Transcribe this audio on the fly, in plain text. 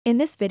In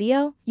this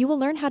video, you will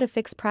learn how to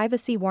fix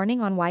privacy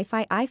warning on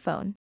Wi-Fi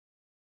iPhone.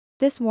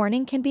 This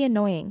warning can be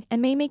annoying and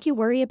may make you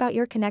worry about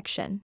your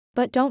connection,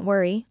 but don't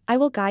worry, I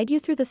will guide you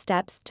through the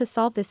steps to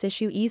solve this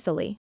issue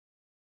easily.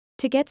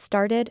 To get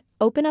started,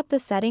 open up the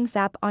Settings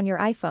app on your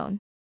iPhone.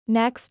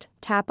 Next,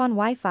 tap on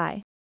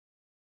Wi-Fi.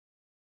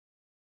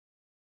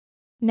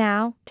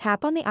 Now,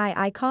 tap on the eye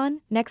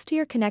icon next to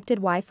your connected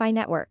Wi-Fi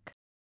network.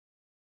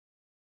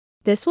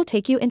 This will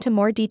take you into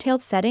more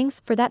detailed settings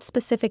for that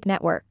specific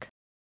network.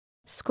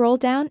 Scroll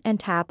down and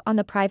tap on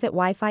the private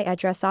Wi-Fi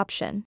address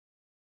option.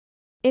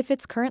 If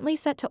it's currently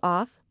set to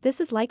off,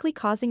 this is likely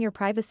causing your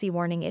privacy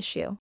warning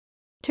issue.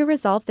 To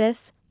resolve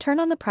this, turn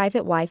on the private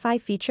Wi-Fi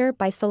feature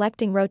by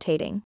selecting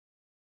Rotating.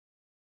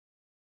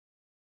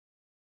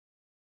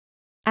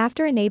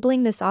 After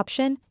enabling this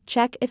option,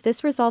 check if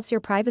this resolves your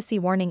privacy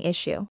warning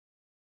issue.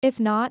 If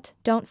not,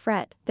 don't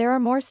fret, there are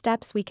more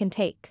steps we can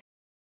take.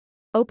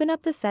 Open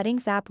up the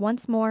Settings app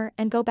once more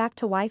and go back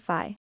to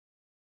Wi-Fi.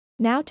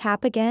 Now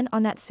tap again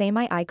on that same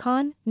eye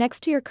icon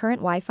next to your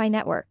current Wi-Fi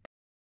network.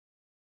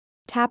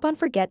 Tap on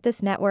Forget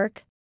this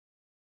network.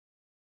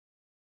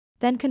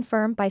 Then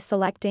confirm by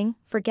selecting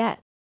Forget.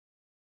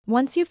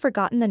 Once you've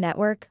forgotten the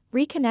network,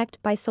 reconnect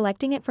by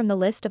selecting it from the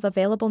list of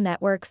available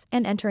networks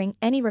and entering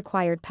any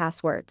required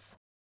passwords.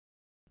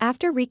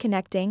 After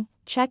reconnecting,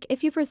 check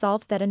if you've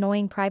resolved that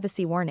annoying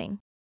privacy warning.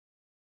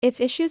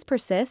 If issues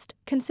persist,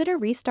 consider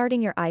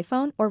restarting your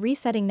iPhone or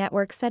resetting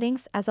network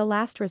settings as a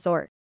last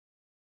resort.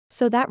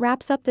 So that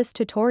wraps up this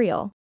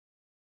tutorial.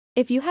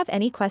 If you have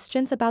any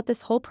questions about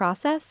this whole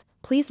process,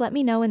 please let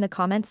me know in the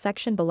comments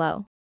section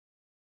below.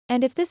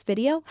 And if this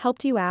video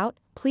helped you out,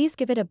 please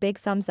give it a big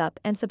thumbs up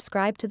and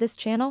subscribe to this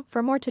channel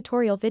for more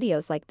tutorial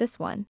videos like this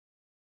one.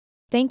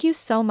 Thank you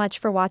so much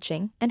for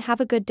watching and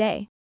have a good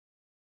day.